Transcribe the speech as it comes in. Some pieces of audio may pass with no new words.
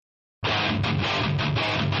You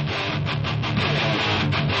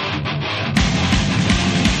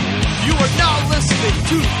are now listening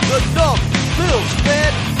to the Numb Bills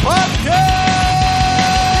Fan Podcast!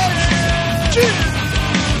 Cheers!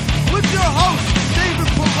 With your hosts, David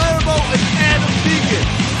Palermo and Adam Deacon.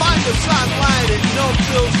 Find us online at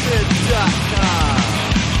numbillsfan.com.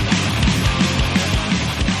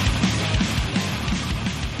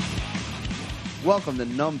 Welcome to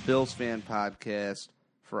Numb Bills Fan Podcast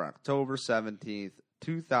for October 17th,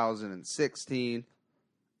 2016.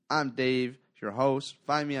 I'm Dave, your host.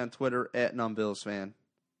 Find me on Twitter at NumbBillsFan.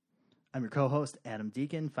 I'm your co-host, Adam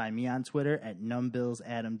Deacon. Find me on Twitter at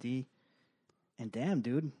NumbBillsAdamD. And damn,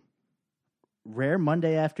 dude, rare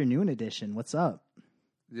Monday afternoon edition. What's up?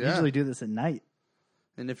 Yeah. Usually do this at night.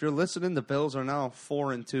 And if you're listening, the Bills are now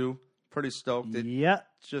 4-2. Pretty stoked. Yep.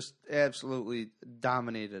 Just absolutely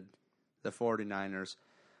dominated the 49ers.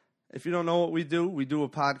 If you don't know what we do a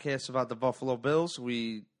podcast about the Buffalo Bills.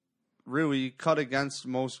 We really cut against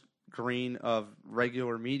most green of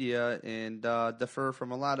regular media and differ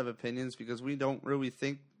from a lot of opinions because we don't really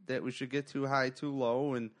think that we should get too high, too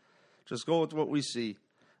low, and just go with what we see.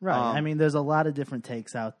 Right. I mean, there's a lot of different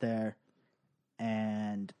takes out there,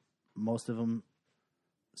 and most of them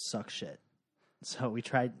suck shit. So we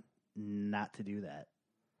tried not to do that.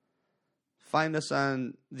 Find us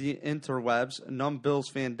on the interwebs,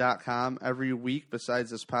 numbbillsfan.com. Every week,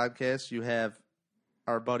 besides this podcast, you have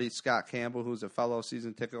our buddy Scott Campbell, who's a fellow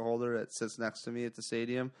season ticket holder that sits next to me at the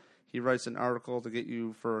stadium. He writes an article to get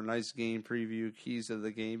you for a nice game preview, keys to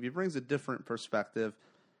the game. He brings a different perspective,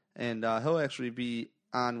 and he'll actually be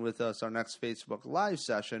on with us our next Facebook Live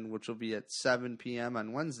session, which will be at 7 p.m.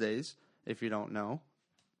 on Wednesdays, if you don't know.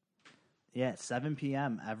 Yeah, 7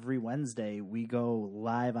 p.m. every Wednesday, we go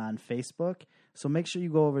live on Facebook. So make sure you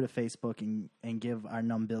go over to Facebook and give our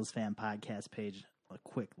Numb Bills Fan Podcast page a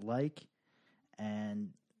quick like.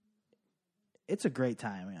 And it's a great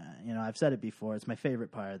time. I've said it before. It's my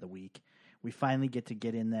favorite part of the week. We finally get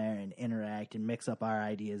in there and interact and mix up our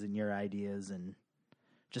ideas and your ideas and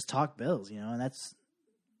just talk Bills, and that's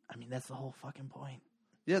the whole fucking point.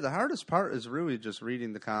 Yeah, the hardest part is really just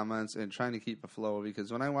reading the comments and trying to keep a flow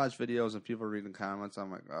because when I watch videos and people are reading comments,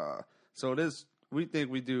 I'm like, So it is, we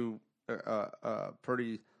think we do a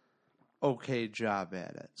pretty okay job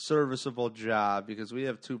at it. Serviceable job because we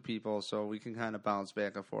have two people, so we can kind of bounce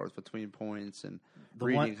back and forth between points and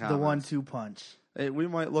reading comments. The 1-2 punch. We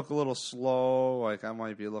might look a little slow, like I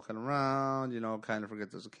might be looking around, kind of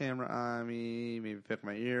forget there's a camera on me, maybe pick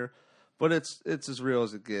my ear. But it's as real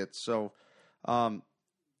as it gets. So,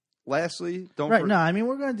 lastly,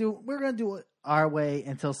 we're gonna do it our way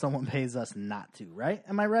until someone pays us not to, right?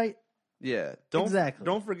 Am I right? Yeah. Exactly.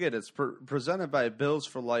 Don't forget, it's presented by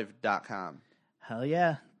BillsForLife.com. Hell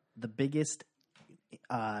yeah. The biggest,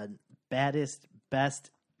 baddest,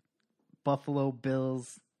 best Buffalo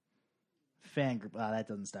Bills fan group. That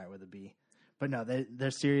doesn't start with a B. But no,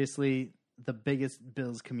 they're seriously the biggest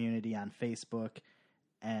Bills community on Facebook,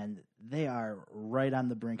 and they are right on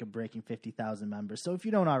the brink of breaking 50,000 members. So if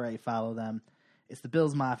you don't already follow them, it's the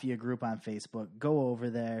Bills Mafia group on Facebook. Go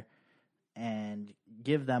over there and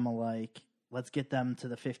give them a like. Let's get them to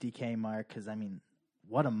the 50K mark because,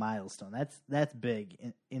 what a milestone. That's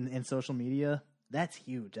big. In social media, that's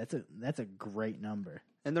huge. That's a great number.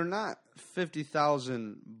 And they're not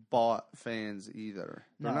 50,000 bought fans either.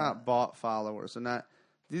 They're not bought followers. They're not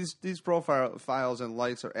these profiles and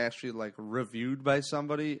likes are actually like reviewed by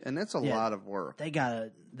somebody, and that's a lot of work. They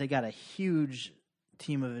got a huge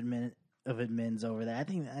team of admins over there. I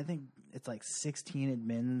think it's like 16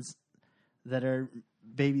 admins that are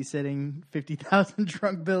babysitting 50,000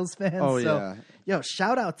 drunk Bills fans. Oh, so, yeah.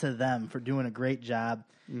 Shout out to them for doing a great job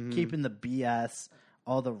keeping the BS,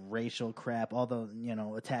 all the racial crap, all the,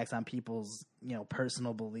 attacks on people's,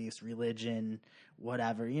 personal beliefs, religion,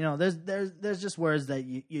 whatever. There's just words that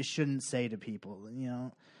you shouldn't say to people,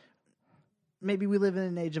 Maybe we live in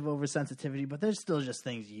an age of oversensitivity, but there's still just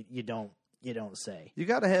things you don't say. You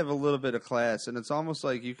got to have a little bit of class, and it's almost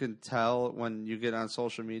like you can tell when you get on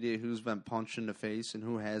social media who's been punched in the face and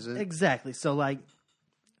who hasn't. Exactly. So,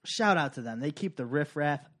 shout out to them. They keep the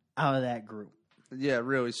riffraff out of that group. Yeah,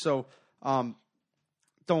 really. So,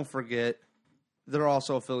 don't forget, they're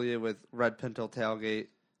also affiliated with Red Pinto Tailgate.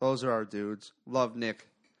 Those are our dudes. Love Nick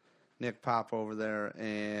Pop over there,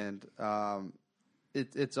 and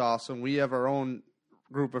it's awesome. We have our own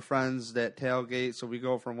group of friends that tailgate, so we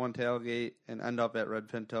go from one tailgate and end up at Red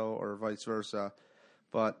Pinto or vice versa.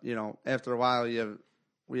 But, after a while,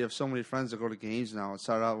 we have so many friends that go to games now. It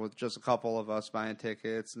started out with just a couple of us buying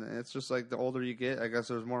tickets, and it's just like the older you get, I guess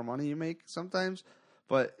there's more money you make sometimes.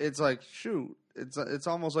 But it's like, shoot, it's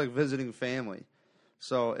almost like visiting family.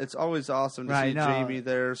 So it's always awesome to see Jamie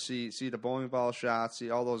there, see the bowling ball shots, see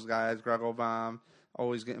all those guys, Grego Baum,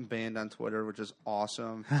 always getting banned on Twitter, which is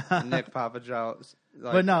awesome. Nick Papajow.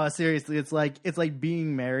 But no, seriously, it's like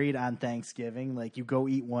being married on Thanksgiving. Like you go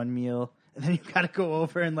eat one meal, and then you got to go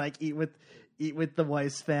over and like eat with the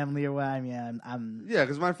wife's family or what. I mean, yeah,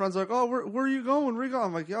 because my friend's like, oh, where are you going? Where are you going?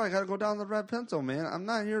 I'm like, yo, I got to go down to Red Pinto, man. I'm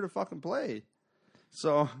not here to fucking play.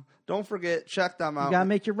 So don't forget, check them out. You gotta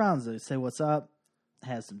make your rounds though. Say what's up,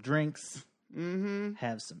 have some drinks, mm-hmm.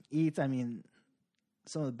 have some eats. I mean,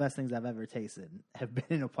 some of the best things I've ever tasted have been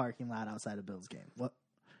in a parking lot outside a Bills game. What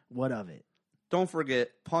of it? Don't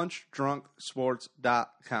forget,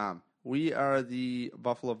 punchdrunksports.com. We are the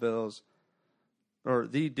Buffalo Bills, or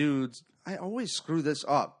the dudes. I always screw this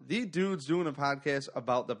up. The dudes doing a podcast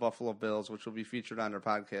about the Buffalo Bills, which will be featured on their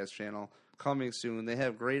podcast channel coming soon. They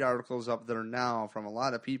have great articles up there now from a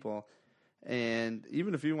lot of people. And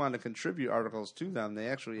even if you want to contribute articles to them, they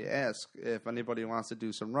actually ask if anybody wants to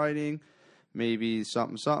do some writing, maybe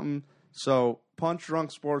something. So,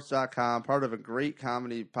 punchdrunksports.com, part of a great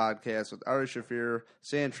comedy podcast with Ari Shafir,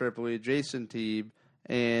 Sam Tripoli, Jason Teeb,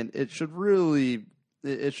 and it should really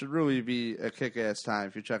be a kick-ass time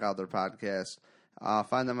if you check out their podcast.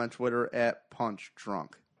 Find them on Twitter at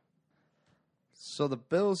punchdrunk. So the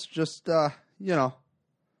Bills just,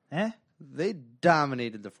 they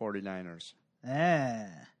dominated the 49ers.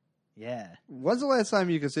 Yeah. When's the last time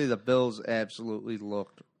you could say the Bills absolutely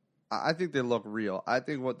looked? I think they look real. I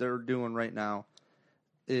think what they're doing right now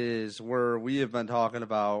is where we have been talking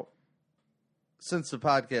about since the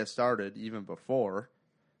podcast started, even before,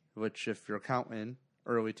 which if you're counting,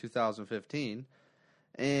 early 2015.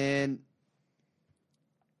 And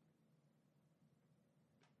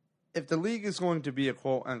if the league is going to be a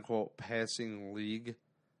quote-unquote passing league,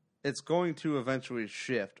 it's going to eventually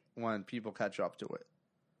shift when people catch up to it.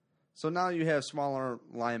 So now you have smaller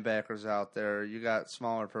linebackers out there. You got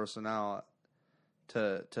smaller personnel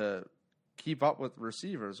to keep up with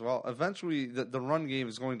receivers. Well, eventually the run game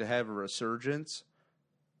is going to have a resurgence,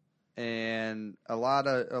 and a lot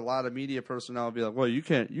of media personnel will be like, "Well, you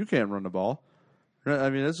can't run the ball." I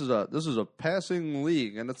mean, this is a passing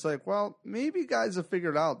league, and it's like, well, maybe guys have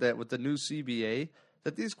figured out that with the new CBA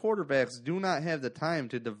that these quarterbacks do not have the time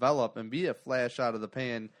to develop and be a flash out of the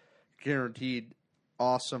pan, guaranteed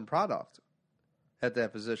awesome product at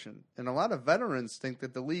that position. And a lot of veterans think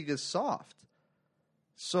that the league is soft.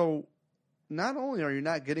 So not only are you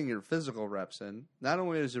not getting your physical reps in, not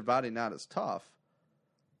only is your body not as tough,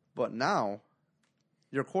 but now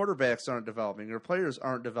your quarterbacks aren't developing. Your players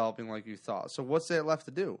aren't developing like you thought. So what's that left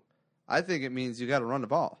to do? I think it means you got to run the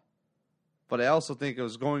ball. But I also think it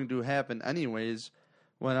was going to happen anyways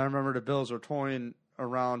when I remember the Bills were toying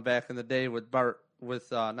around back in the day with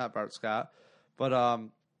not Bart Scott, but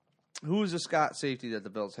who was the Scott safety that the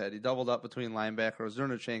Bills had? He doubled up between linebackers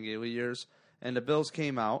during the Changeli years, and the Bills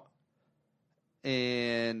came out,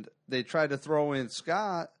 and they tried to throw in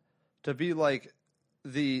Scott to be like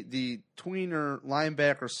the tweener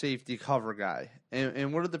linebacker safety cover guy.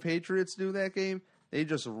 And what did the Patriots do that game? They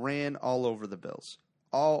just ran all over the Bills.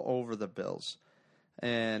 All over the Bills.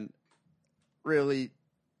 And really,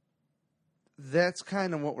 that's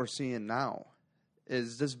kind of what we're seeing now.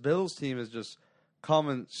 Is this Bills team is just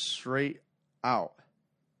coming straight out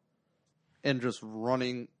and just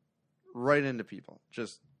running right into people.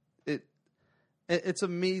 Just it's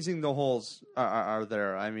amazing the holes are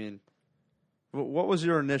there. I mean, what was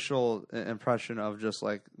your initial impression of just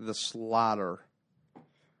like the slaughter?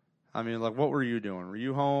 I mean, like, what were you doing? Were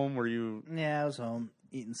you home? Were you? Yeah, I was home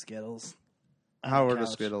eating Skittles. How were the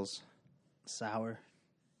Skittles? Sour.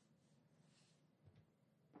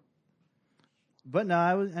 But no,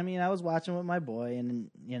 I was watching with my boy, and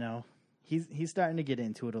he's starting to get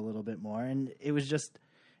into it a little bit more, and it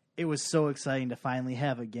was so exciting to finally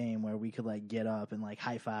have a game where we could like get up and like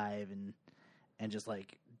high five and just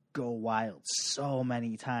like go wild so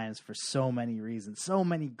many times for so many reasons, so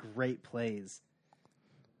many great plays.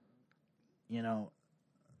 I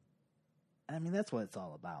mean, that's what it's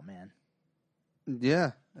all about, man.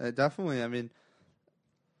 Yeah, definitely. I mean,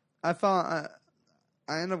 I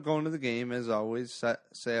end up going to the game, as always,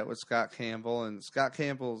 say it with Scott Campbell. And Scott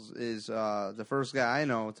Campbell is the first guy I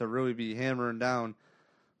know to really be hammering down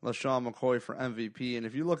LaShawn McCoy for MVP. And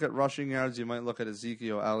if you look at rushing yards, you might look at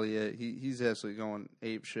Ezekiel Elliott. He's actually going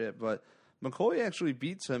ape shit. But McCoy actually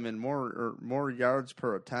beats him in more yards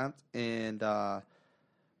per attempt and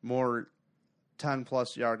more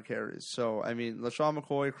 10-plus yard carries. So, I mean, LaShawn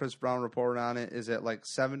McCoy, Chris Brown reported on it, is at like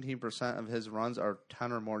 17% of his runs are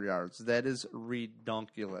 10 or more yards. That is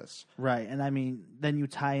redonkulous. Right, and I mean, then you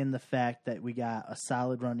tie in the fact that we got a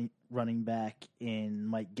solid running back in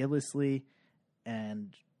Mike Gillislee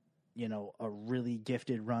and, you know, a really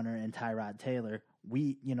gifted runner in Tyrod Taylor.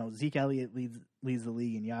 Zeke Elliott leads the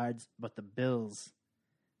league in yards, but the Bills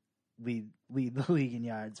lead the league in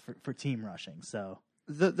yards for team rushing. So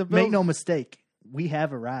the Bills, make no mistake, we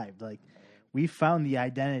have arrived. Like, we found the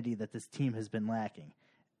identity that this team has been lacking.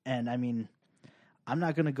 And I mean, I'm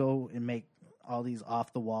not going to go and make all these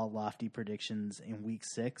off the wall lofty predictions in week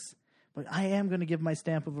 6, but I am going to give my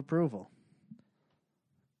stamp of approval.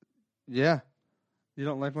 Yeah. You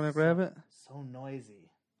don't like when I grab it? So noisy.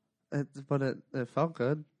 But it felt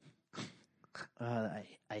good. I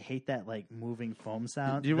hate that like moving foam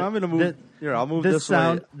sound. Do you want me to move? Here, I'll move this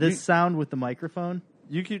sound. way. This sound with the microphone.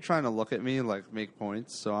 You keep trying to look at me like make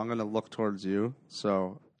points, so I'm going to look towards you.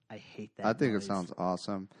 So I hate that. I think noise. it sounds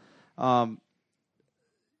awesome.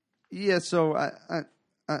 Yeah. So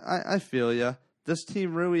I feel you. This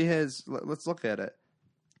team really has. Let's look at it.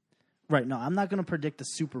 Right. No, I'm not going to predict a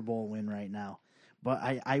Super Bowl win right now. But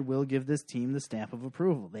I will give this team the stamp of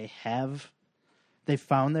approval. They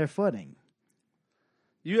found their footing.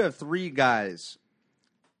 You have 3 guys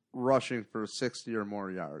rushing for 60 or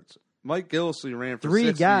more yards. Mike Gillislee ran for 3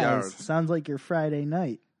 60 guys. yards. Sounds like your Friday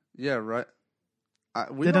night. Yeah, right.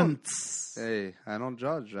 Hey, I don't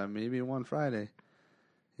judge. Maybe one Friday.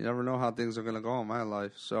 You never know how things are going to go in my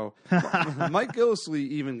life. So Mike Gillislee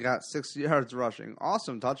even got 60 yards rushing.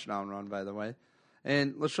 Awesome touchdown run, by the way.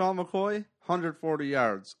 And LaShawn McCoy, 140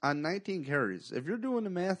 yards on 19 carries. If you're doing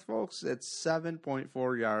the math, folks, it's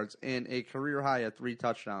 7.4 yards and a career high of 3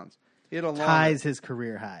 touchdowns. He had a ties his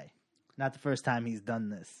career high. Not the first time he's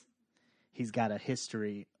done this. He's got a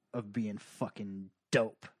history of being fucking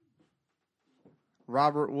dope.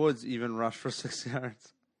 Robert Woods even rushed for 6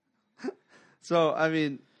 yards. So, I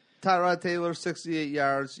mean, Tyrod Taylor, 68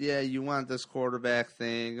 yards. Yeah, you want this quarterback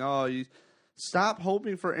thing. Stop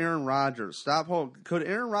hoping for Aaron Rodgers. Stop hoping. Could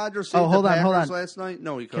Aaron Rodgers save the Packers last night?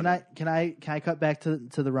 No, he couldn't. Can I cut back to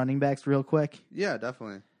the running backs real quick? Yeah,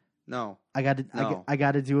 definitely. No. I got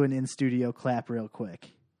to do an in-studio clap real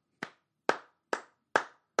quick.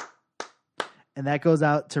 And that goes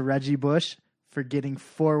out to Reggie Bush for getting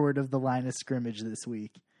forward of the line of scrimmage this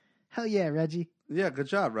week. Hell yeah, Reggie. Yeah, good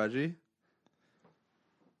job, Reggie.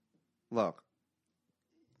 Look.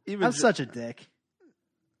 I'm such a dick.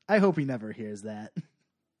 I hope he never hears that.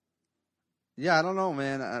 Yeah, I don't know,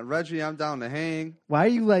 man. Reggie, I'm down to hang. Why are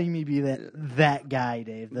you letting me be that guy,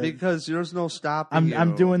 Dave? Because there's no stopping you.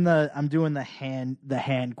 I'm doing the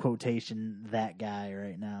hand quotation that guy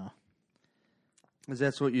right now. Because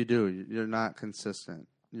that's what you do. You're not consistent.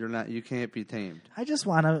 You can't be tamed. I just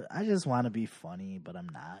wanna be funny, but I'm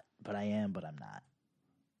not. But I am, but I'm not.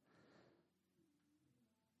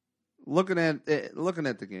 Looking at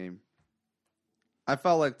the game, I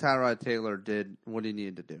felt like Tyrod Taylor did what he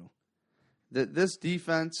needed to do. This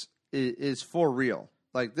defense is for real.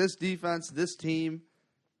 Like, this defense, this team,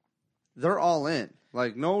 they're all in.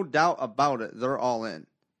 Like, no doubt about it, they're all in.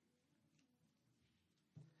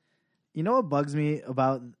 You know what bugs me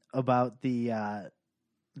about the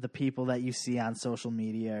people that you see on social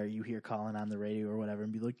media or you hear calling on the radio or whatever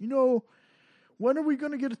and be like, when are we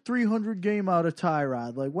gonna get a 300 game out of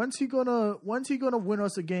Tyrod? Like, when's he gonna win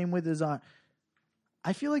us a game with his arm?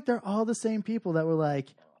 I feel like they're all the same people that were like,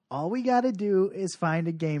 all we got to do is find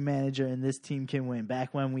a game manager and this team can win.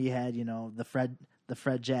 Back when we had, the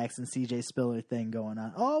Fred Jackson, CJ Spiller thing going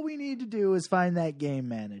on. All we need to do is find that game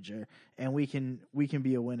manager and we can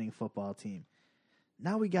be a winning football team.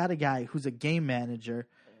 Now we got a guy who's a game manager,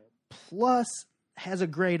 plus has a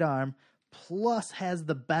great arm, plus has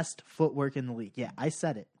the best footwork in the league. Yeah, I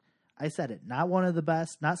said it. Not one of the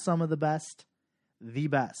best, not some of the best, the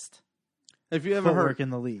best. If you haven't heard in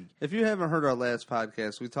the league. If you haven't heard our last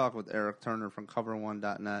podcast, we talked with Eric Turner from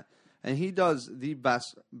cover1.net, and he does the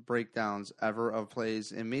best breakdowns ever of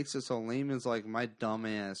plays and makes it so layman's like my dumb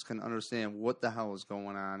ass can understand what the hell is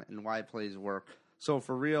going on and why plays work. So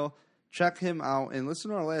for real, check him out and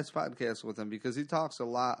listen to our last podcast with him because he talks a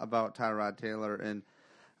lot about Tyrod Taylor, and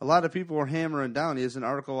a lot of people are hammering down. He has an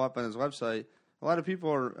article up on his website. A lot of people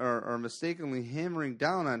are mistakenly hammering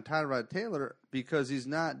down on Tyrod Taylor because he's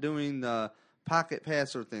not doing the pocket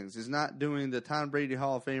passer things. He's not doing the Tom Brady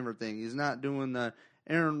Hall of Famer thing. He's not doing the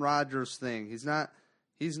Aaron Rodgers thing. He's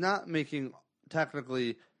not making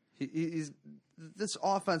technically. This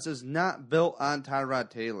offense is not built on Tyrod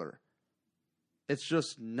Taylor. It's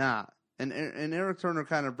just not. And Eric Turner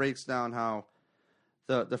kind of breaks down how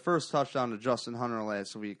the first touchdown to Justin Hunter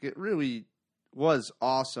last week, it really was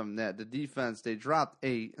awesome that the defense, they dropped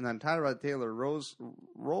 8, and then Tyrod Taylor rolls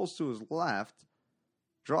to his left,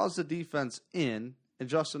 draws the defense in, and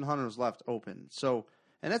Justin Hunter's left open. So,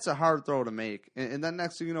 and that's a hard throw to make. And then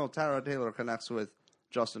next thing you know, Tyrod Taylor connects with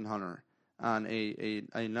Justin Hunter on a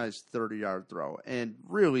nice 30-yard throw. And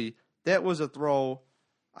really, that was a throw,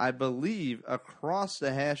 I believe, across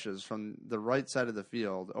the hashes from the right side of the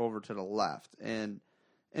field over to the left. And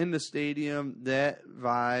in the stadium, that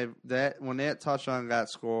vibe, that when that touchdown got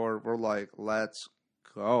scored, we're like, let's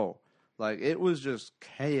go. Like, it was just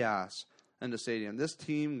chaos in the stadium. This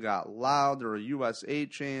team got loud. There were USA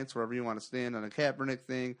chants, wherever you want to stand on a Kaepernick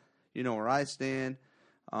thing. You know where I stand.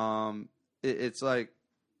 It's like,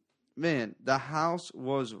 man, the house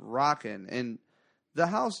was rocking. And the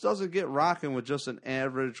house doesn't get rocking with just an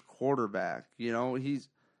average quarterback. You know, he's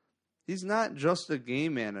not just a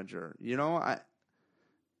game manager. You know,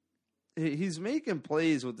 he's making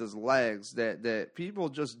plays with his legs that people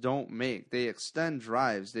just don't make. They extend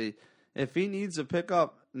drives. If he needs to pick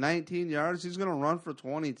up 19 yards, he's going to run for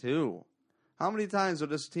 22. How many times are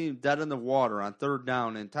this team dead in the water on third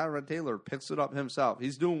down and Tyrod Taylor picks it up himself?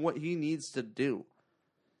 He's doing what he needs to do.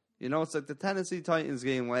 You know, it's like the Tennessee Titans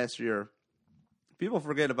game last year. People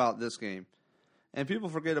forget about this game. And people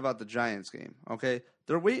forget about the Giants game, okay?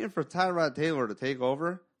 They're waiting for Tyrod Taylor to take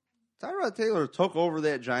over. Tyrod Taylor took over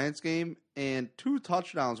that Giants game, and 2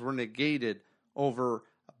 touchdowns were negated over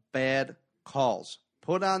bad calls.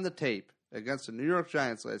 Put on the tape against the New York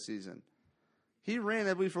Giants last season. He ran,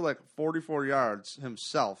 I believe, for like 44 yards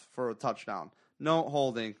himself for a touchdown. No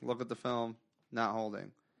holding. Look at the film. Not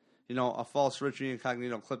holding. You know, a false Richie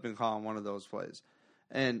Incognito clipping call on one of those plays.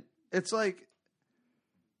 And it's like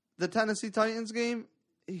the Tennessee Titans game,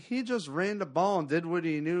 he just ran the ball and did what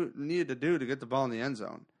he needed to do to get the ball in the end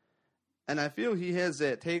zone. And I feel he has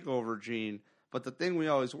that takeover gene, but the thing we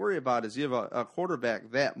always worry about is you have a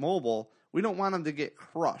quarterback that mobile, we don't want him to get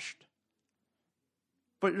crushed.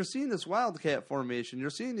 But you're seeing this wildcat formation.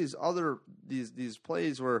 You're seeing these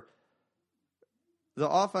plays where the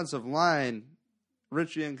offensive line,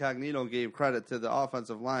 Richie Incognito gave credit to the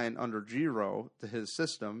offensive line under Giro, to his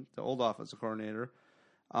system, the old offensive coordinator.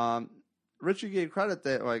 Richie gave credit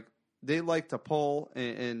that like they like to pull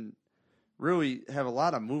and really have a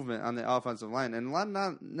lot of movement on the offensive line, and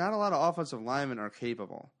not a lot of offensive linemen are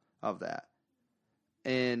capable of that.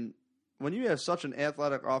 And when you have such an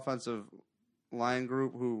athletic offensive line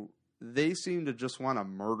group who they seem to just want to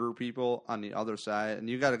murder people on the other side, and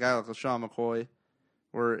you got a guy like LaShawn McCoy,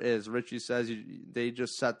 where, as Richie says, they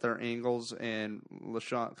just set their angles and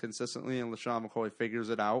LaShawn consistently, and LaShawn McCoy figures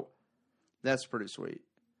it out. That's pretty sweet.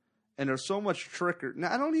 And there's so much trickery.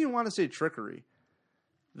 Now, I don't even want to say trickery.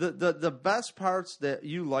 The best parts that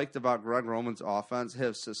you liked about Greg Roman's offense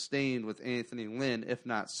have sustained with Anthony Lynn, if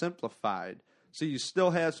not simplified. So you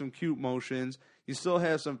still have some cute motions. You still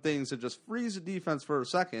have some things that just freeze the defense for a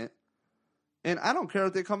second. And I don't care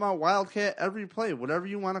if they come out Wildcat every play, whatever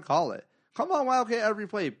you want to call it. Come out Wildcat every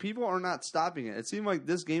play. People are not stopping it. It seemed like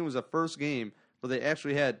this game was the first game where they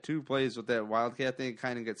actually had 2 plays with that Wildcat thing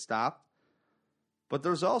kind of get stopped. But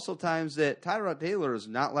there's also times that Tyrod Taylor is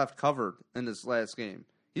not left covered in this last game.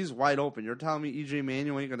 He's wide open. You're telling me E.J.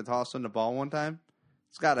 Manuel ain't going to toss him the ball one time?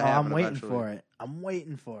 It's got to happen eventually. I'm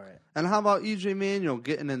waiting for it. And how about E.J. Manuel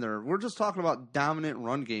getting in there? We're just talking about dominant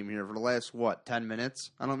run game here for the last, 10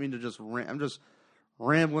 minutes? I don't mean to just I'm just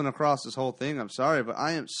rambling across this whole thing. I'm sorry, but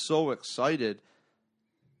I am so excited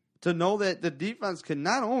to know that the defense can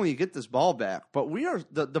not only get this ball back, but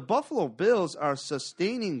the Buffalo Bills are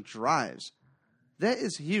sustaining drives. That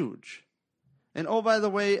is huge. And, oh, by the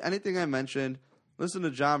way, anything I mentioned, listen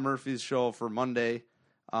to John Murphy's show for Monday,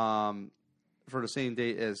 for the same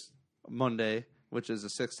date as Monday, which is the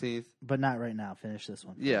 16th. But not right now. Finish this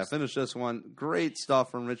one first. Yeah, finish this one. Great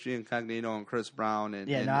stuff from Richie Incognito and Chris Brown and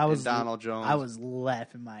Donald Jones. I was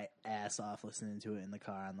laughing my ass off listening to it in the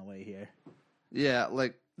car on the way here. Yeah,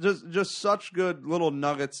 like just such good little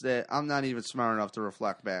nuggets that I'm not even smart enough to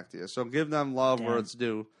reflect back to you. So give them love where it's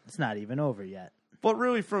due. It's not even over yet. But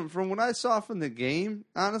really, from what I saw from the game,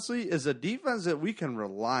 honestly, is a defense that we can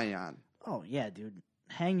rely on. Oh, yeah, dude.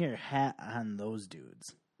 Hang your hat on those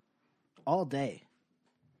dudes. All day.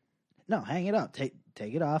 No, hang it up. Take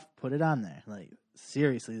it off. Put it on there. Like,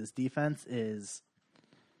 seriously, this defense is...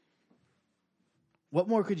 What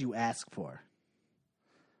more could you ask for?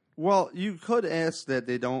 Well, you could ask that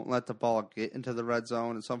they don't let the ball get into the red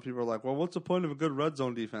zone, and some people are like, well, what's the point of a good red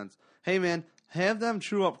zone defense? Hey, man, have them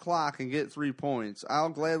chew up clock and get 3 points. I'll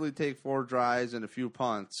gladly take 4 drives and a few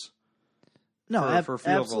punts for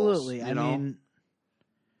field absolutely. goals. I mean,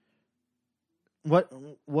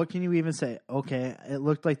 what can you even say? Okay, it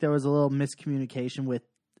looked like there was a little miscommunication with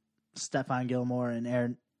Stephon Gilmore and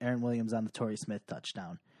Aaron Williams on the Torrey Smith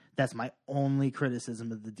touchdown. That's my only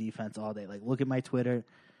criticism of the defense all day. Like, look at my Twitter.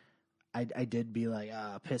 I did be like,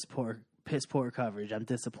 piss poor coverage. I'm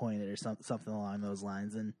disappointed or something along those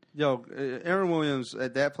lines. And Aaron Williams,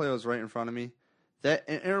 that play was right in front of me. That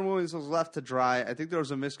Aaron Williams was left to dry. I think there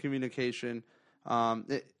was a miscommunication.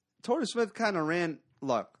 Torrey Smith kind of ran.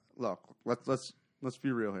 Look. Let's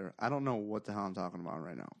be real here. I don't know what the hell I'm talking about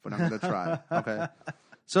right now, but I'm going to try. Okay.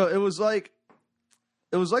 So it was like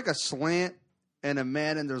a slant and a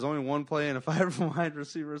Madden. There's only one play and a 5 wide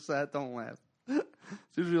receiver set. Don't laugh.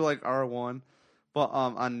 It's usually like R1, but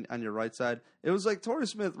on your right side, it was like Torrey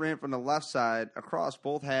Smith ran from the left side across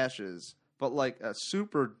both hashes, but like a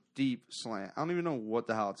super deep slant. I don't even know what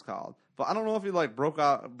the hell it's called, but I don't know if he like broke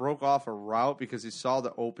off a route because he saw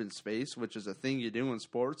the open space, which is a thing you do in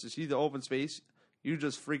sports. You see the open space, you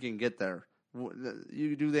just freaking get there.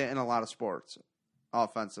 You do that in a lot of sports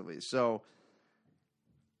offensively. So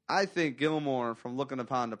I think Gilmore, from looking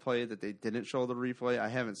upon the play that they didn't show the replay, I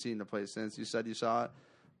haven't seen the play since. You said you saw it.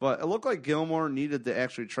 But it looked like Gilmore needed to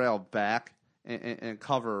actually trail back and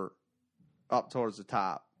cover up towards the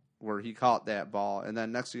top where he caught that ball. And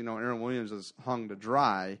then next thing you know, Aaron Williams is hung to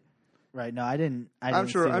dry. Right. No, I didn't. I'm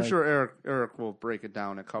sure Eric will break it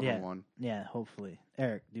down at cover one. Yeah, hopefully.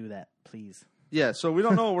 Eric, do that, please. Yeah, so we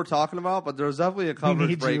don't know what we're talking about, but there's definitely a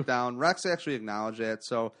coverage breakdown. Rex actually acknowledged that.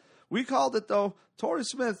 So we called it, though. Torrey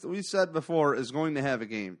Smith, we said before, is going to have a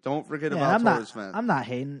game. Don't forget about Torrey Smith. I'm not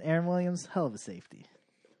hating Aaron Williams. Hell of a safety.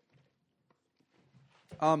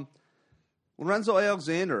 Lorenzo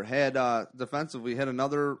Alexander had defensively had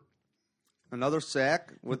another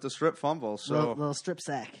sack with the strip fumble. So little strip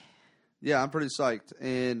sack. Yeah, I'm pretty psyched.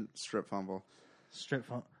 And strip fumble. Strip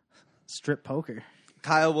poker.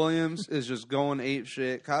 Kyle Williams is just going ape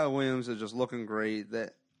shit. Kyle Williams is just looking great.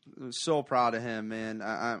 I'm so proud of him, man.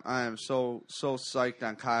 I am so psyched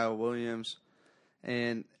on Kyle Williams.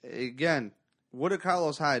 And again, what did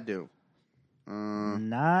Carlos Hyde do?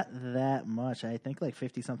 Not that much. I think like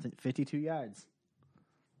 52 yards.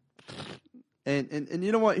 And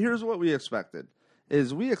you know what? Here's what we expected.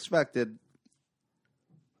 We expected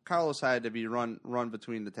Carlos Hyde to be run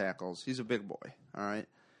between the tackles. He's a big boy, all right?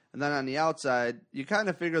 And then on the outside, you kind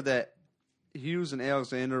of figure that Hughes and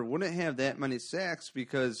Alexander wouldn't have that many sacks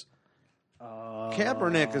because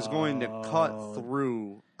Kaepernick is going to cut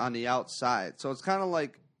through on the outside. So it's kind of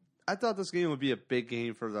like I thought this game would be a big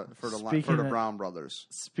game for the Brown brothers.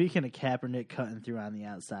 Speaking of Kaepernick cutting through on the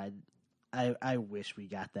outside, I wish we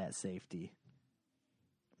got that safety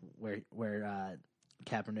where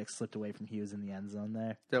Kaepernick slipped away from Hughes in the end zone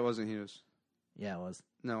there. That wasn't Hughes. Yeah, it was.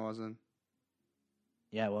 No, it wasn't.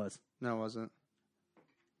 Yeah, it was. No, it wasn't.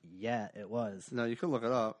 Yeah, it was. No, you could look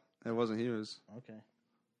it up. It wasn't Hughes. Okay.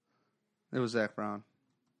 It was Zach Brown.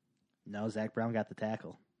 No, Zach Brown got the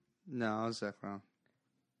tackle. No, it was Zach Brown.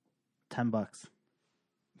 $10.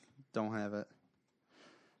 Don't have it.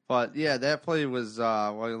 But, yeah, that play was,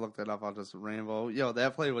 while you looked it up, I'll just ramble.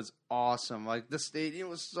 That play was awesome. Like, the stadium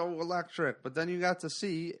was so electric. But then you got to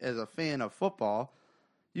see, as a fan of football,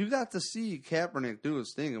 you got to see Kaepernick do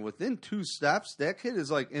his thing. And within 2 steps, that kid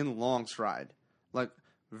is, like, in long stride. Like,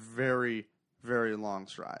 very, very long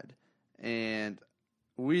stride. And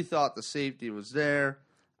we thought the safety was there.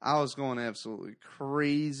 I was going absolutely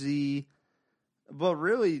crazy. But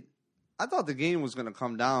really, I thought the game was going to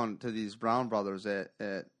come down to these Brown brothers in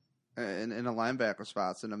the linebacker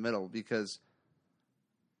spots in the middle, because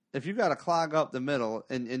if you got to clog up the middle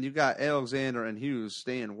and you got Alexander and Hughes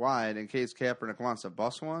staying wide in case Kaepernick wants to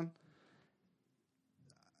bust one,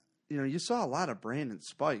 you saw a lot of Brandon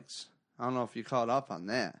Spikes. I don't know if you caught up on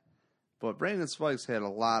that, but Brandon Spikes had a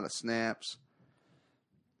lot of snaps.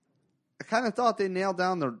 I kind of thought they nailed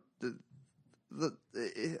down the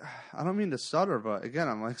I don't mean to stutter, but again,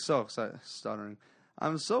 I'm like so excited, stuttering.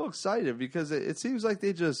 I'm so excited because it seems like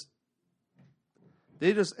they just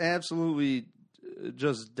absolutely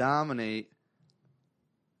just dominate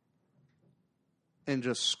and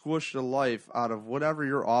just squish the life out of whatever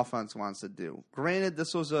your offense wants to do. Granted,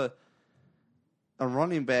 this was a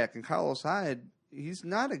running back, and Carlos Hyde, he's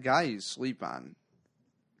not a guy you sleep on.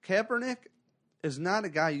 Kaepernick is not a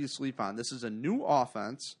guy you sleep on. This is a new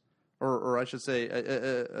offense, or I should say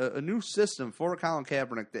a new system for Colin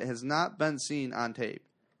Kaepernick that has not been seen on tape.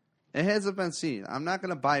 It hasn't been seen. I'm not going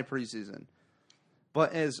to buy preseason.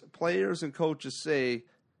 But as players and coaches say,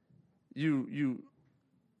 you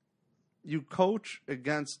coach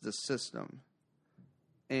against the system.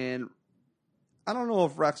 And I don't know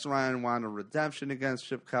if Rex Ryan wanted a redemption against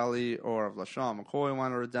Chip Kelly or if LaShawn McCoy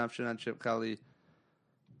wanted a redemption on Chip Kelly.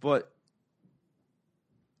 But,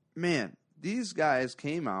 man, these guys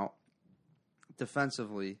came out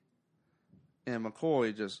defensively, and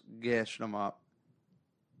McCoy just gashed them up.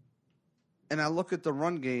 And I look at the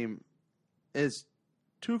run game as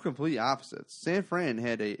two complete opposites. San Fran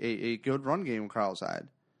had a good run game with Carl's Hyde.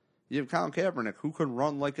 You have Colin Kaepernick, who can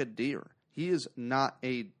run like a deer. He is not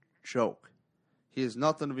a joke. He is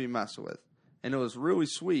nothing to be messed with. And it was really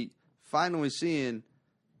sweet finally seeing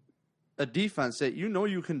a defense that you know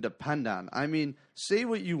you can depend on. I mean, say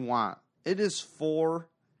what you want. It is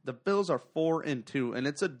the Bills are 4-2, and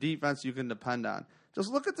it's a defense you can depend on.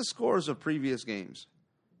 Just look at the scores of previous games.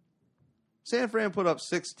 San Fran put up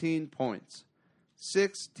 16 points.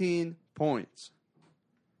 16 points.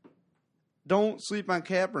 Don't sleep on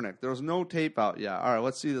Kaepernick. There was no tape out yet. All right,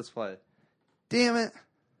 let's see this play. Damn it.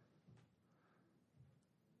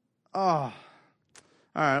 Oh. All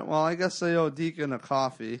right, well, I guess I owe Deacon a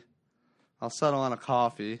coffee. I'll settle on a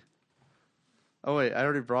coffee. Oh, wait, I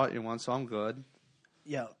already brought you one, so I'm good.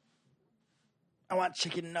 Yo, I want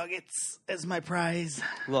chicken nuggets as my prize.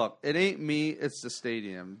 Look, it ain't me, it's the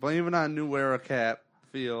stadium. Blame it on New Era Cap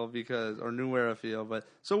Field or New Era Field. But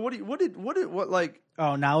so what?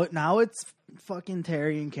 Oh, now it's fucking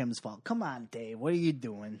Terry and Kim's fault. Come on, Dave. What are you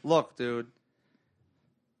doing? Look, dude.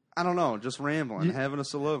 I don't know. Just rambling, having a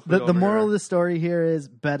soliloquy. The moral of the story here is,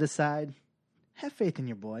 bet aside, have faith in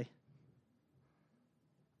your boy.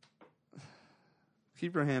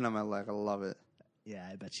 Keep your hand on my leg. I love it. Yeah,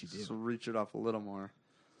 I bet you do. Just reach it up a little more.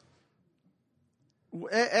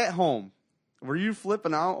 At home, were you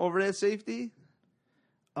flipping out over that safety?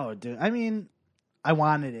 Oh, dude. I mean, I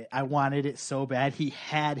wanted it. I wanted it so bad. He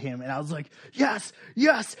had him, and I was like, yes,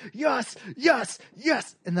 yes, yes, yes,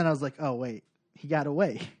 yes. And then I was like, oh, wait. He got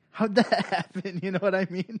away. How'd that happen? You know what I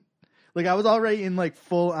mean? Like, I was already in, like,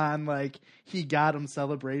 full-on, like, he got him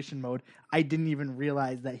celebration mode. I didn't even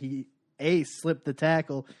realize that he, A, slipped the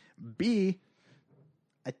tackle, B,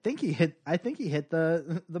 I think he hit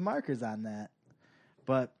the markers on that.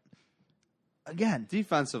 But, again,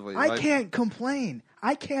 defensively, I can't complain.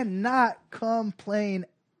 I cannot complain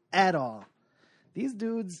at all. These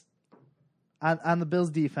dudes on the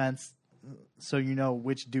Bills defense, so you know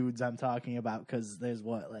which dudes I'm talking about, because there's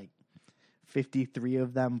 53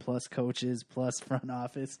 of them plus coaches plus front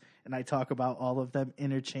office, and I talk about all of them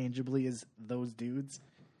interchangeably as those dudes.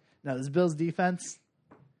 Now, this Bills defense,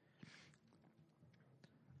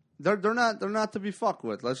 they're not to be fucked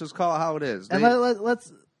with. Let's just call it how it is. And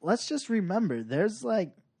let's just remember, there's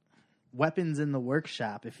weapons in the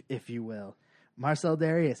workshop, if you will. Marcel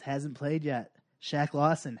Darius hasn't played yet. Shaq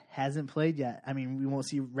Lawson hasn't played yet. I mean, we won't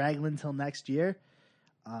see Ragland until next year.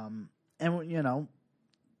 And,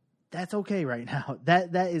 that's okay right now.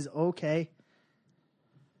 That is okay.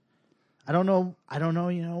 I don't know,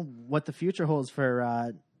 what the future holds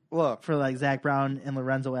for Zach Brown and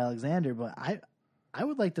Lorenzo Alexander, but I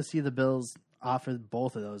would like to see the Bills offer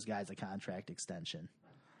both of those guys a contract extension.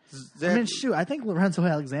 I think Lorenzo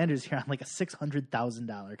Alexander's here on a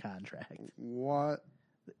 $600,000 contract. What?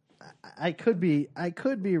 I could be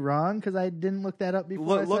wrong because I didn't look that up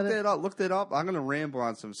before. Look that up. I'm going to ramble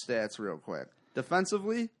on some stats real quick.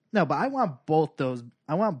 Defensively? No, but I want both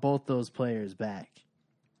those players back.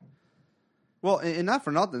 Well, and not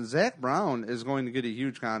for nothing, Zach Brown is going to get a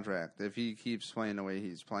huge contract if he keeps playing the way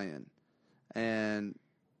he's playing. And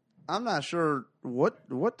I'm not sure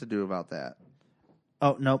what to do about that.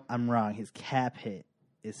 Oh, nope, I'm wrong. His cap hit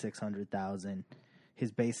is $600,000.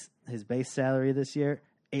 His base salary this year,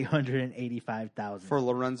 $885,000. For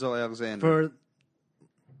Lorenzo Alexander. For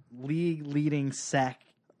league leading sack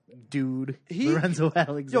dude, Lorenzo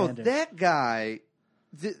Alexander. Yo, that guy.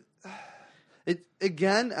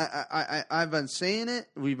 I've been saying it.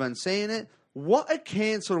 We've been saying it. What a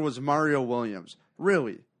cancer was Mario Williams?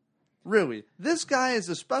 Really. This guy is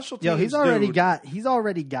a special teams he's already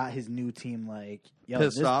got his new team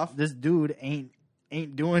pissed off. This dude ain't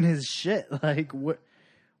doing his shit.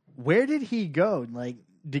 Where did he go?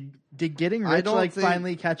 Did getting rich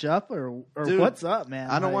finally catch up or dude, what's up, man?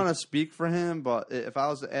 I don't want to speak for him, but if I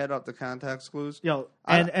was to add up the context clues,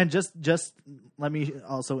 just let me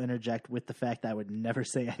also interject with the fact that I would never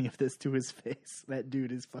say any of this to his face. That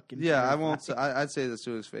dude is fucking terrifying. I won't. I'd say this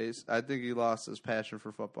to his face. I think he lost his passion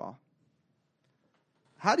for football.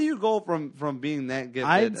 How do you go from being that gifted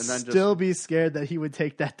I'd and then still be scared that he would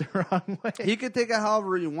take that the wrong way? He could take it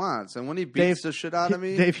however he wants, and when he beats the shit out of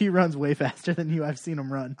me, Dave, he runs way faster than you. I've seen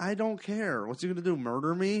him run. I don't care. What's he gonna do?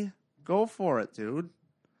 Murder me? Go for it, dude.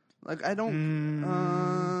 I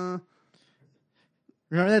don't.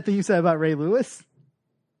 Remember that thing you said about Ray Lewis?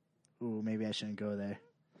 Ooh, maybe I shouldn't go there.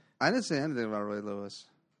 I didn't say anything about Ray Lewis.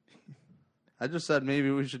 I just said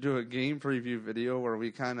maybe we should do a game preview video where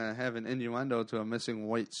we kind of have an innuendo to a missing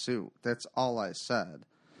white suit. That's all I said.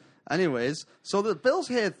 Anyways, so the Bills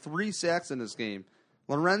had 3 sacks in this game.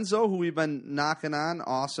 Lorenzo, who we've been knocking on,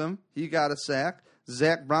 awesome. He got a sack.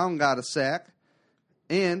 Zach Brown got a sack.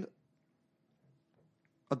 And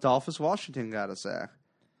Adolphus Washington got a sack.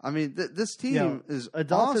 I mean, this team is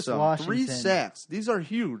Adolphus awesome. Washington, 3 sacks. These are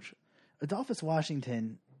huge. Adolphus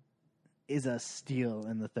Washington is a steal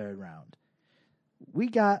in the 3rd round. We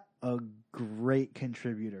got a great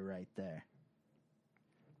contributor right there.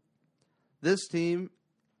 This team,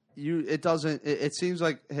 it seems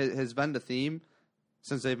like has been the theme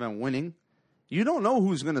since they've been winning. You don't know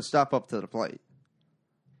who's going to step up to the plate.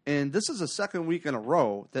 And this is the 2nd week in a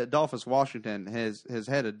row that Adolphus Washington has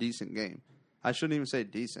had a decent game. I shouldn't even say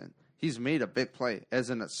decent. He's made a big play,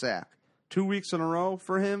 as in a sack. 2 weeks in a row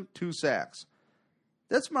for him, 2 sacks.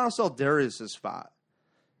 That's Marcel Darius' spot.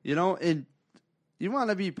 You know, and you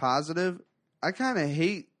want to be positive. I kind of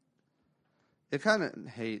hate.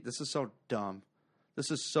 This is so dumb.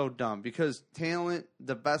 This is so dumb because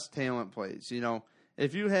the best talent plays. You know,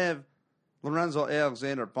 if you have Lorenzo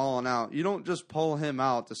Alexander balling out, you don't just pull him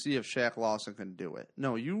out to see if Shaq Lawson can do it.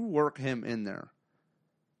 No, you work him in there.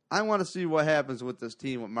 I want to see what happens with this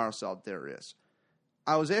team with Marcel Darius.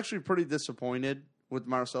 I was actually pretty disappointed with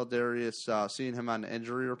Marcel Darius, seeing him on the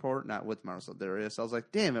injury report, not with Marcel Darius. I was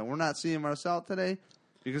like, damn it, we're not seeing Marcel today?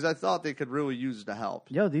 Because I thought they could really use the help.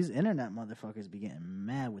 Yo, these internet motherfuckers be getting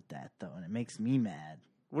mad with that, though, and it makes me mad.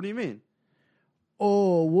 What do you mean?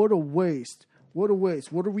 Oh, what a waste. What a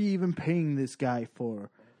waste. What are we even paying this guy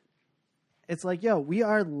for? It's like, yo, we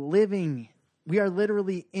are literally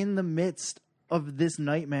in the midst of this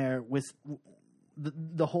nightmare with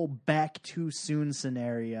the whole back too soon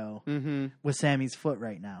scenario with Sammy's foot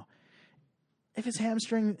right now. If his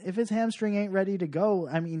hamstring ain't ready to go,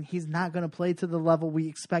 I mean, he's not going to play to the level we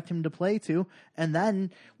expect him to play to, and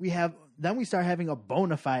then we start having a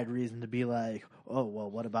bona fide reason to be like, oh, well,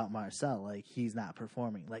 what about Marcel? Like, he's not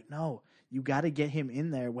performing. Like, no, you got to get him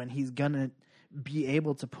in there when he's going to be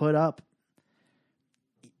able to put up,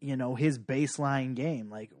 you know, his baseline game.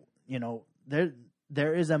 Like, you know,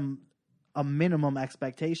 there is a minimum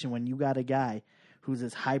expectation when you got a guy who's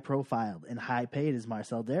as high profiled and high paid as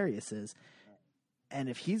Marcel Darius is. And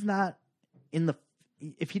if he's not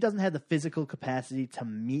if he doesn't have the physical capacity to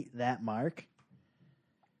meet that mark,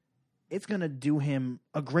 it's going to do him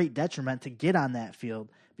a great detriment to get on that field,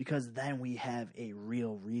 because then we have a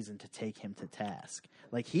real reason to take him to task.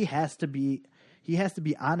 Like, he has to be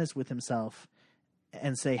honest with himself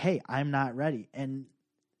and say, hey, I'm not ready. And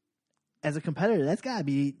as a competitor, that's got to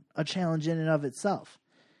be a challenge in and of itself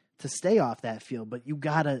to stay off that field. But you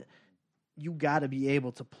gotta be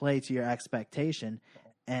able to play to your expectation,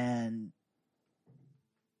 and,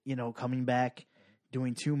 you know, coming back,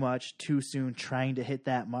 doing too much too soon, trying to hit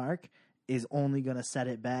that mark is only going to set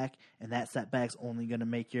it back, and that setback's only going to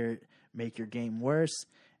make your game worse.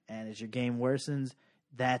 And as your game worsens,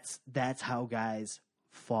 that's how guys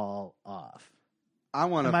fall off.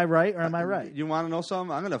 Am I right or am I right? You want to know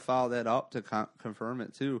something? I'm going to follow that up to confirm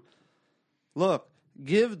it too. Look,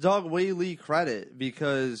 give Doug Whaley credit,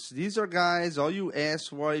 because these are guys, all you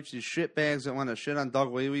asswipes, you shitbags that want to shit on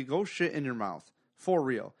Doug Whaley, go shit in your mouth. For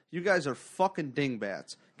real. You guys are fucking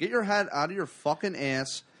dingbats. Get your head out of your fucking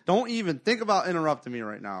ass. Don't even think about interrupting me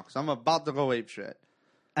right now, because I'm about to go ape shit.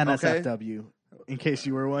 NSFW, okay? In case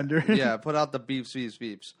you were wondering. Yeah, put out the beeps, beeps,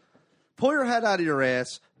 beeps. Pull your head out of your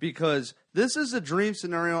ass, because this is the dream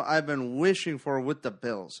scenario I've been wishing for with the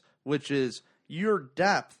Bills, which is your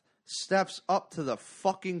depth steps up to the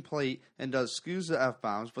fucking plate and does, excuse the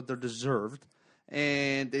F-bombs, but they're deserved.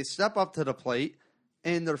 And they step up to the plate,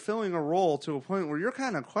 and they're filling a role to a point where you're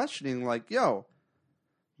kind of questioning, like, yo,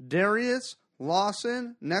 Darius,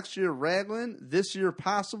 Lawson, next year Ragland, this year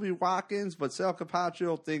possibly Watkins, but Sal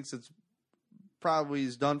Capaccio thinks it's probably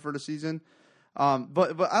he's done for the season.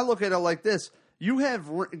 But I look at it like this. You have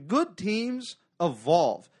good teams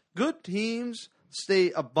evolve. Good teams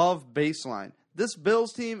stay above baseline. This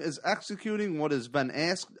Bills team is executing what has been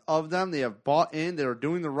asked of them. They have bought in. They are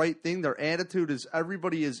doing the right thing. Their attitude is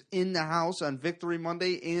everybody is in the house on Victory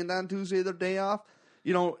Monday and on Tuesday, their day off.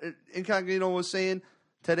 You know, Incognito was saying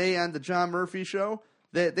today on the John Murphy show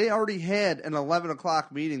that they already had an 11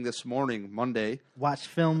 o'clock meeting this morning, Monday. Watched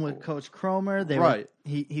film with Coach Cromer.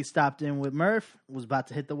 He stopped in with Murph, was about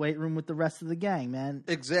to hit the weight room with the rest of the gang, man.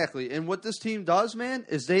 Exactly. And what this team does, man,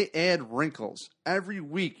 is they add wrinkles. Every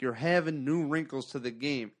week you're having new wrinkles to the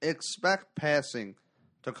game. Expect passing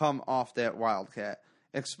to come off that Wildcat.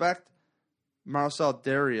 Expect Marcel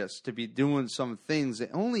Darius to be doing some things that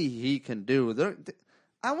only he can do.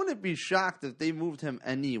 I wouldn't be shocked if they moved him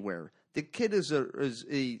anywhere. The kid is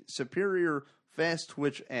a superior fast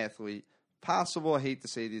twitch athlete. Possible, I hate to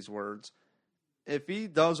say these words. If he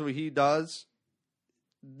does what he does,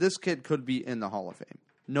 this kid could be in the Hall of Fame.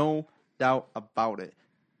 No doubt about it.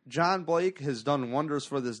 John Blake has done wonders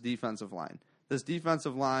for this defensive line. This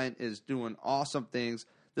defensive line is doing awesome things.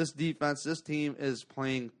 This team is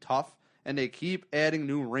playing tough, and they keep adding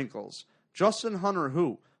new wrinkles. Justin Hunter,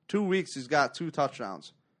 2 weeks, he's got 2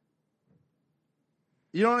 touchdowns.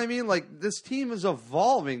 You know what I mean? Like, this team is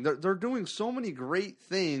evolving. They're doing so many great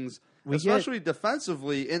things, especially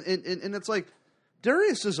defensively. And it's like,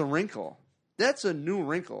 Darius is a wrinkle. That's a new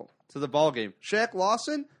wrinkle to the ballgame. Shaq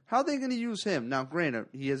Lawson, how are they going to use him? Now, granted,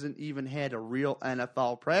 he hasn't even had a real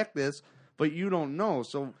NFL practice, but you don't know.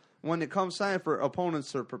 So when it comes time for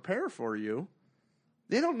opponents to prepare for you,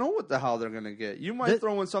 they don't know what the hell they're going to get. You might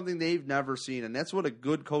throw in something they've never seen, and that's what a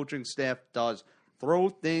good coaching staff does. Throw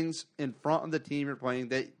things in front of the team you're playing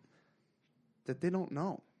that they don't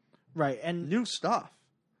know. Right. And new stuff.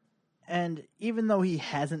 And even though he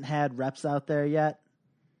hasn't had reps out there yet,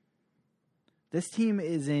 this team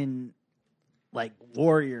is in like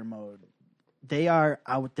warrior mode. They are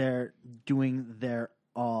out there doing their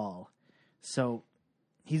all. So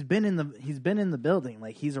he's been in the building.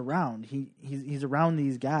 Like, he's around. He's around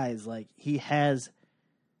these guys. Like, he has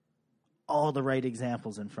all the right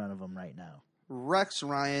examples in front of him right now. Rex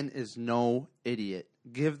Ryan is no idiot.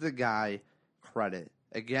 Give the guy credit.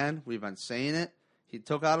 Again, we've been saying it. He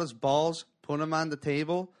took out his balls, put them on the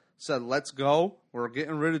table, said, let's go. We're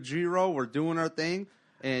getting rid of Giro. We're doing our thing.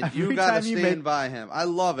 And you got to stand by him. I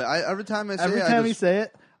love it. Every time you say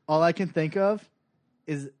it, all I can think of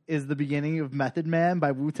is the beginning of Method Man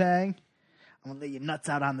by Wu-Tang. I'm going to lay your nuts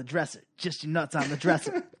out on the dresser. Just your nuts on the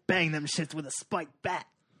dresser. Bang them shits with a spiked bat.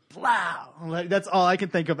 Wow. Like, that's all I can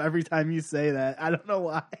think of every time you say that. I don't know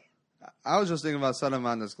why. I was just thinking about setting them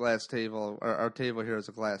on this glass table. Our table here is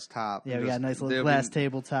a glass top. Yeah, we got a nice little glass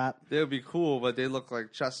tabletop. They would be cool, but they look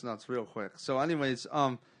like chestnuts real quick. So anyways,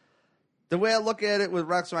 the way I look at it with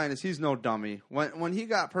Rex Ryan is he's no dummy. When he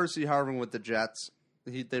got Percy Harvin with the Jets,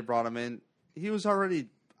 they brought him in, he was already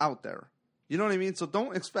out there. You know what I mean? So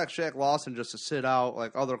don't expect Shaq Lawson just to sit out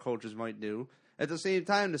like other coaches might do. At the same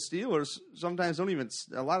time, the Steelers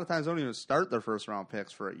a lot of times don't even start their first round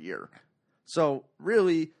picks for a year. So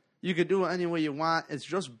really, you could do it any way you want. It's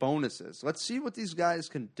just bonuses. Let's see what these guys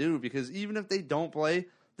can do, because even if they don't play,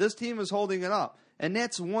 this team is holding it up. And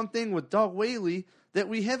that's one thing with Doug Whaley that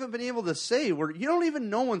we haven't been able to say, where you don't even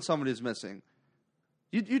know when somebody's missing.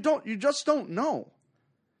 You just don't know.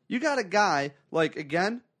 You got a guy like,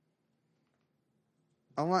 again,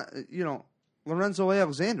 Lorenzo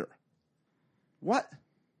Alexander. What?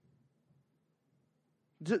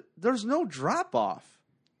 There's no drop off.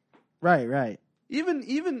 Right.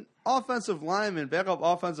 Even offensive linemen, backup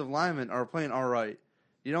offensive linemen are playing all right.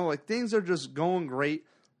 You know, like, things are just going great.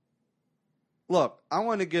 Look, I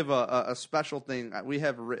want to give a special thing we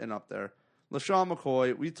have written up there. LaShawn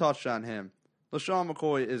McCoy, we touched on him. LaShawn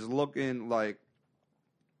McCoy is looking like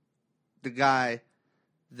the guy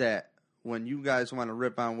that when you guys want to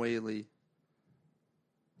rip on Whaley,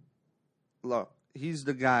 look, he's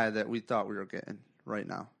the guy that we thought we were getting right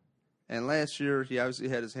now. And last year, he obviously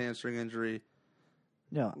had his hamstring injury.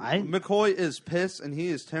 No, McCoy is pissed, and he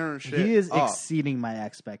is tearing shit He is up. exceeding my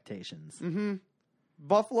expectations. Mm-hmm.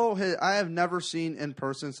 Buffalo, I have never seen in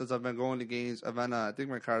person since I've been going to games. I've been, I think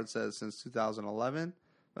my card says since 2011.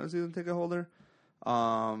 I was a season ticket holder.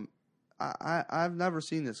 I've never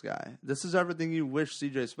seen this guy. This is everything you wish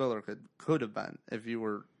C.J. Spiller could have been if you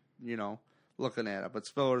were, looking at it. But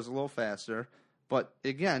Spiller's a little faster. But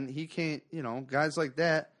again, he can't. Guys like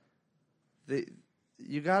that,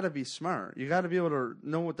 you got to be smart. You got to be able to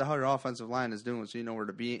know what the hell your offensive line is doing, so you know where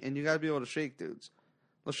to be, and you got to be able to shake dudes.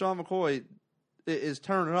 LaShawn McCoy is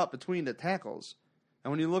turning up between the tackles, and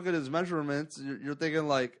when you look at his measurements, you're thinking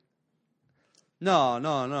like, no,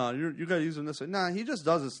 you got to use him this way. Nah, he just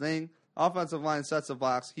does his thing. Offensive line sets the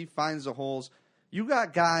blocks. He finds the holes. You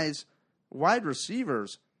got guys, wide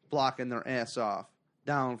receivers, blocking their ass off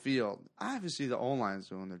downfield. Obviously, the O-line's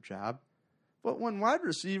doing their job. But when wide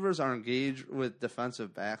receivers are engaged with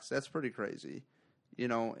defensive backs, that's pretty crazy.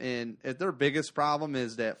 And if their biggest problem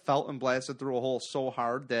is that Felton blasted through a hole so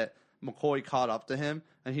hard that McCoy caught up to him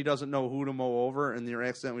and he doesn't know who to mow over and you're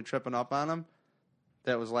accidentally tripping up on him,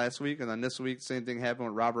 that was last week. And then this week, same thing happened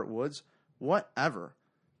with Robert Woods. Whatever.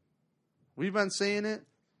 We've been saying it.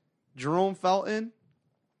 Jerome Felton,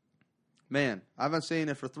 man, I've been saying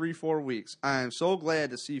it for 3-4 weeks. I am so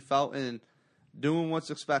glad to see Felton doing what's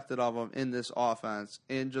expected of him in this offense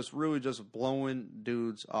and just really just blowing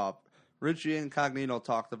dudes up. Richie Incognito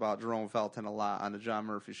talked about Jerome Felton a lot on the John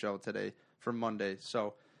Murphy Show today for Monday.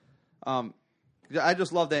 So I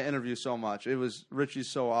just love that interview so much. Richie's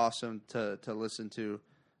so awesome to listen to.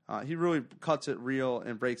 He really cuts it real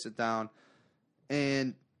and breaks it down.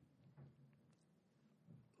 And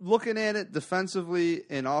looking at it defensively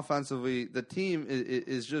and offensively, the team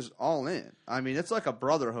is just all in. I mean, it's like a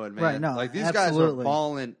brotherhood, man. Right, no, like these absolutely. guys are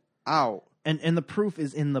balling out. And the proof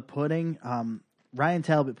is in the pudding. Ryan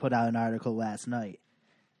Talbot put out an article last night,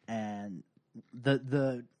 and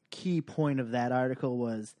the key point of that article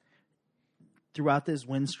was throughout this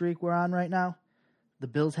win streak we're on right now, the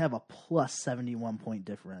Bills have a plus 71 point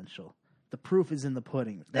differential. The proof is in the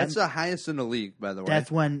pudding. That's the highest in the league, by the way.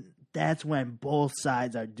 That's when both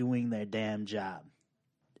sides are doing their damn job,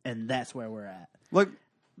 and that's where we're at. Look,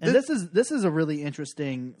 and this is a really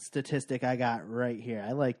interesting statistic I got right here.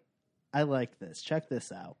 I like this. Check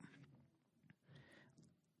this out.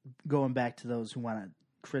 Going back to those who want to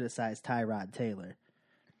criticize Tyrod Taylor,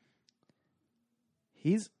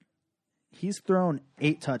 he's thrown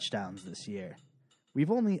 8 touchdowns this year.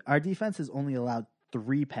 Our defense has only allowed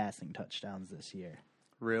 3 passing touchdowns this year.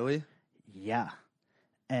 Really? Yeah.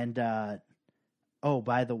 And,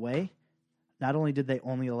 by the way, not only did they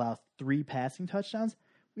only allow 3 passing touchdowns,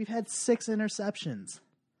 we've had 6 interceptions.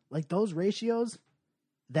 Like, those ratios,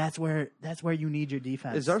 that's where you need your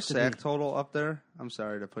defense. Is our sack total up there? I'm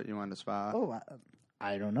sorry to put you on the spot. Oh,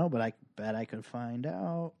 I don't know, but I bet I could find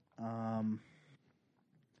out.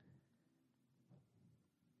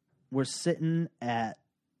 We're sitting at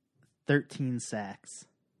 13 sacks.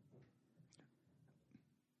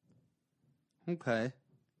 Okay.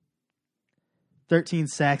 13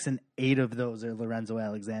 sacks, and 8 of those are Lorenzo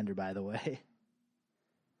Alexander, by the way.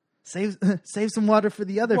 Save some water for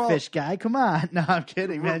the other fish guy. Come on. No, I'm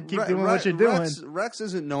kidding, man. Keep doing what you're doing. Rex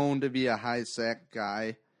isn't known to be a high sack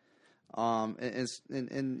guy.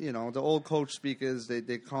 And you know, the old coach speak is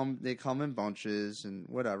they come in bunches and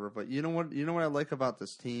whatever. But you know what I like about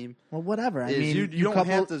this team? Well, whatever. I mean, mean, you don't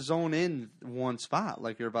have to zone in one spot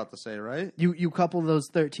like you're about to say, right? You couple those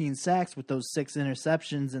 13 sacks with those 6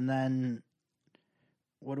 interceptions, and then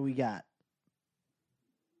what do we got?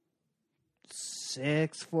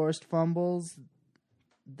 6 forced fumbles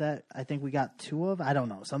that I think we got 2 of. I don't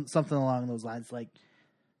know, something along those lines. Like,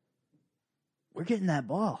 we're getting that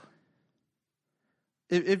ball.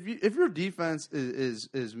 If your defense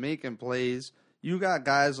is making plays, you got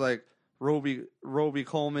guys like Roby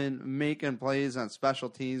Coleman making plays on special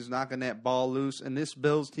teams, knocking that ball loose, and this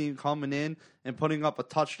Bills team coming in and putting up a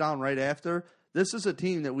touchdown right after. This is a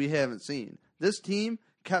team that we haven't seen. This team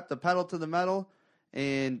kept the pedal to the metal,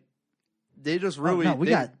 and they just really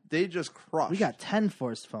they just crushed. We got 10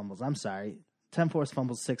 forced fumbles. I'm sorry, 10 forced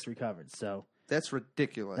fumbles, 6 recovered. So. That's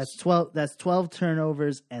ridiculous. That's 12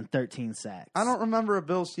 turnovers and 13 sacks. I don't remember a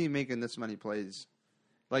Bills team making this many plays.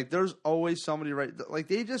 Like, there's always somebody right. Like,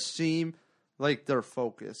 they just seem like they're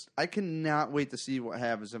focused. I cannot wait to see what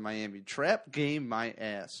happens in Miami. Trap game my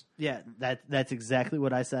ass. Yeah, that's exactly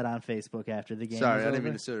what I said on Facebook after the game. Sorry, I didn't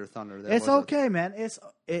mean to steal your thunder. It's okay, man.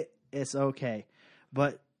 It's okay.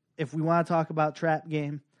 But if we want to talk about trap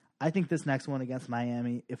game, I think this next one against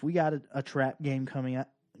Miami, if we got a trap game coming up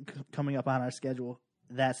on our schedule,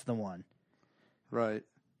 that's the one. Right.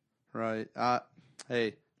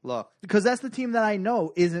 Hey, look, because that's the team that I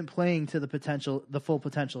know isn't playing to the full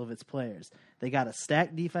potential of its players. They got a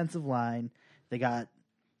stacked defensive line. They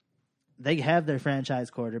have their franchise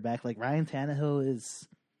quarterback. Like, Ryan Tannehill is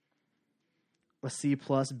a C+,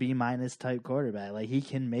 B- type quarterback. Like, he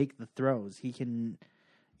can make the throws. He can,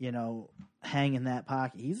 hang in that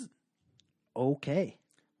pocket. He's okay.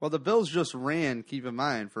 Well, the Bills just ran, keep in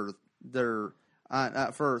mind, for their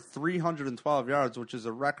for 312 yards, which is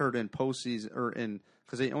a record in postseason,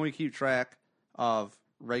 because they only keep track of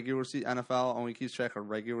regular season. NFL only keeps track of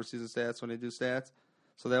regular season stats when they do stats.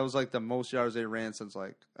 So that was like the most yards they ran since,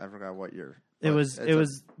 like, I forgot what year. It was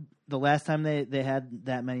the last time they had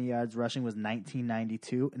that many yards rushing was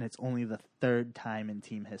 1992, and it's only the 3rd time in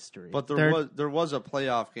team history. But there was a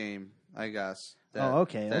playoff game, I guess.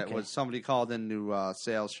 That was somebody called into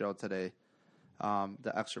sales show today,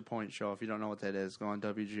 the Extra Point show. If you don't know what that is, go on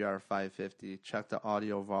WGR 550, check the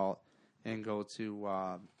audio vault, and go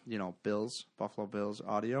to Buffalo Bills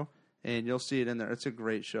audio, and you'll see it in there. It's a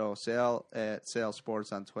great show. Sale at Sale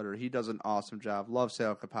Sports on Twitter. He does an awesome job. Love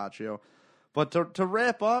Sale Capaccio. But to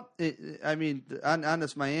wrap up, on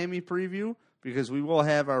this Miami preview, because we will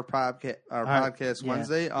have our podcast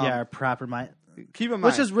Wednesday. Our proper keep in mind,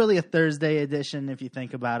 which is really a Thursday edition. If you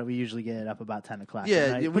think about it, we usually get it up about 10 o'clock.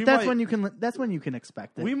 Yeah, but that's when you can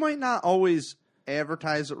expect it. We might not always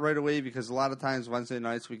advertise it right away because a lot of times Wednesday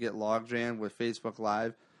nights we get log jammed with Facebook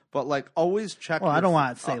Live. But, like, always check. Well, I don't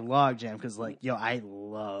want to say logjam because, like, yo, I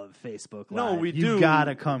love Facebook Live. No, we you do. You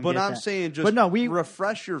gotta come. But get I'm that. saying just but no, we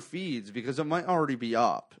refresh your feeds because it might already be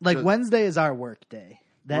up. Like Wednesday is our work day.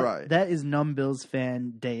 Right. That is Numb Bills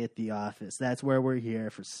fan day at the office. That's where we're here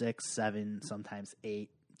for 6, 7, sometimes 8,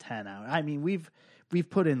 10 hours. I mean, we've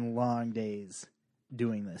put in long days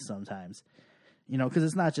doing this sometimes. You know, because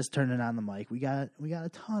it's not just turning on the mic. We got a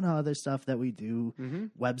ton of other stuff that we do,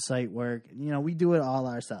 website work. You know, we do it all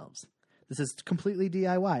ourselves. This is completely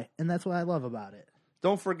DIY, and that's what I love about it.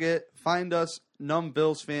 Don't forget, find us,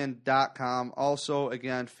 numbbillsfan.com. Also,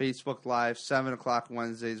 again, Facebook Live, 7 o'clock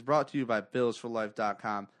Wednesdays, brought to you by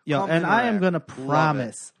billsforlife.com. Yo, and I am going to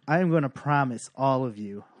promise all of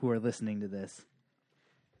you who are listening to this,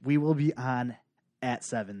 we will be on at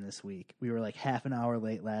 7 this week. We were like half an hour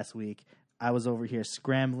late last week. I was over here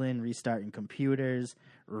scrambling, restarting computers,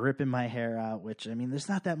 ripping my hair out, which, I mean, there's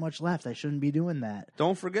not that much left. I shouldn't be doing that.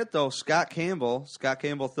 Don't forget, though, Scott Campbell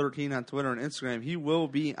 13 on Twitter and Instagram, he will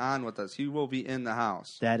be on with us. He will be in the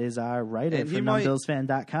house. That is our write-up for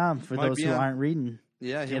numbbillsfan.com for those who aren't reading.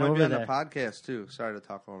 Yeah, he might be on the podcast, too. Sorry to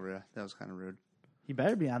talk over you. That was kind of rude. He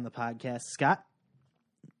better be on the podcast. Scott,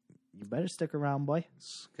 you better stick around, boy.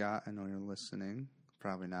 Scott, I know you're listening.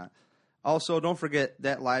 Probably not. Also, don't forget,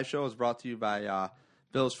 that live show is brought to you by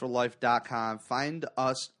billsforlife.com. Find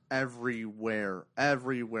us everywhere.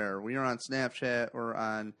 Everywhere. We are on Snapchat. We're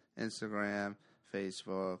on Instagram,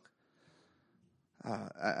 Facebook,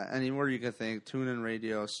 anywhere you can think. TuneIn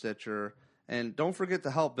Radio, Stitcher. And don't forget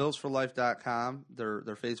to help billsforlife.com, their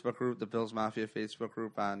Facebook group, the Bills Mafia Facebook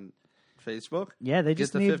group on Facebook. Yeah, they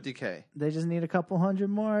just get to $50K. They just need a couple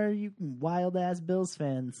hundred more, you wild-ass Bills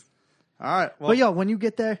fans. All right. Well, but, yo, when you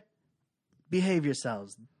get there, behave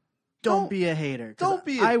yourselves. Don't be a hater. Don't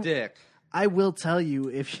be a dick. I will tell you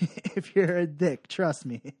if you're a dick. Trust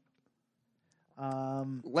me.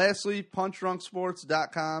 Lastly,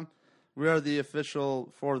 punchdrunksports.com. We are the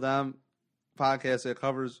official for them podcast that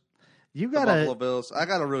covers the Buffalo Bills. I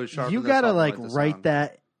gotta really sharpen. You gotta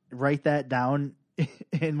write that down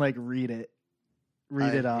and like read it.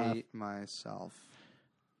 It off. I hate myself.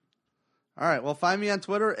 All right. Well, find me on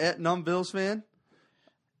Twitter at numbbillsfan.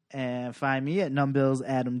 And find me at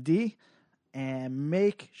numbbillsadamd. And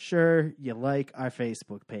make sure you like our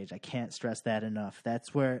Facebook page. I can't stress that enough. That's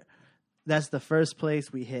the first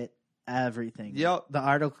place we hit everything. Yep. The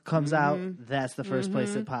article comes out. That's the first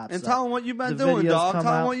place it pops and up. tell them what you've been doing, dog. Tell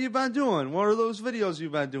them what you've been doing. What are those videos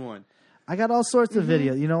you've been doing? I got all sorts of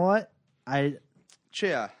videos. You know what? I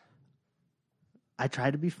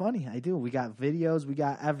try to be funny. I do. We got videos. We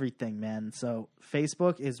got everything, man. So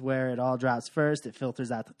Facebook is where it all drops first. It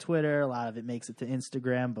filters out to Twitter. A lot of it makes it to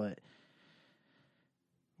Instagram. But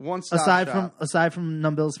aside from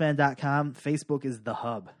numbbillsfan.com, Facebook is the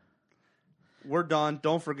hub. We're done.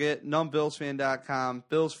 Don't forget, numbbillsfan.com,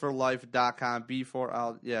 billsforlife.com,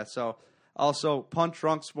 B4L. Yeah, so also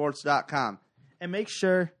punchdrunksports.com. And make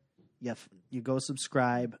sure you go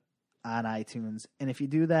subscribe on iTunes. And if you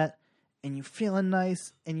do that, and you're feeling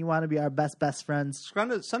nice, and you want to be our best friends,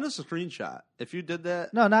 send us a screenshot. If you did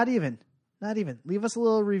that. No, not even. Leave us a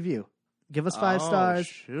little review. Give us 5 stars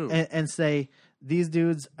and say, these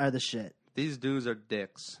dudes are the shit. These dudes are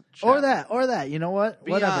dicks. Check. Or that. You know what?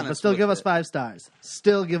 Whatever. But still give us 5 stars.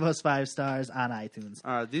 Still give us 5 stars on iTunes.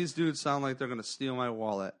 All right. These dudes sound like they're going to steal my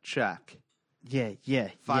wallet. Check. Yeah.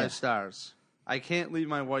 5 stars. I can't leave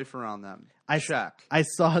my wife around them. Check. I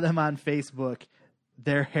saw them on Facebook.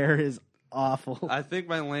 Their hair is awful. I think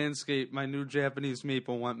my new Japanese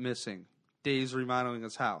maple went missing. Dave's remodeling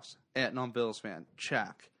his house. At numbbillsfan.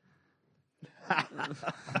 Check.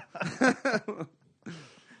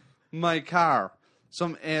 My car.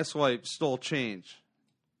 Some asswipe stole change.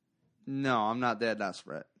 No, I'm not that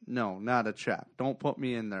desperate. No, not a check. Don't put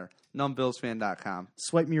me in there. numbbillsfan.com.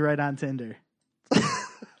 Swipe me right on Tinder.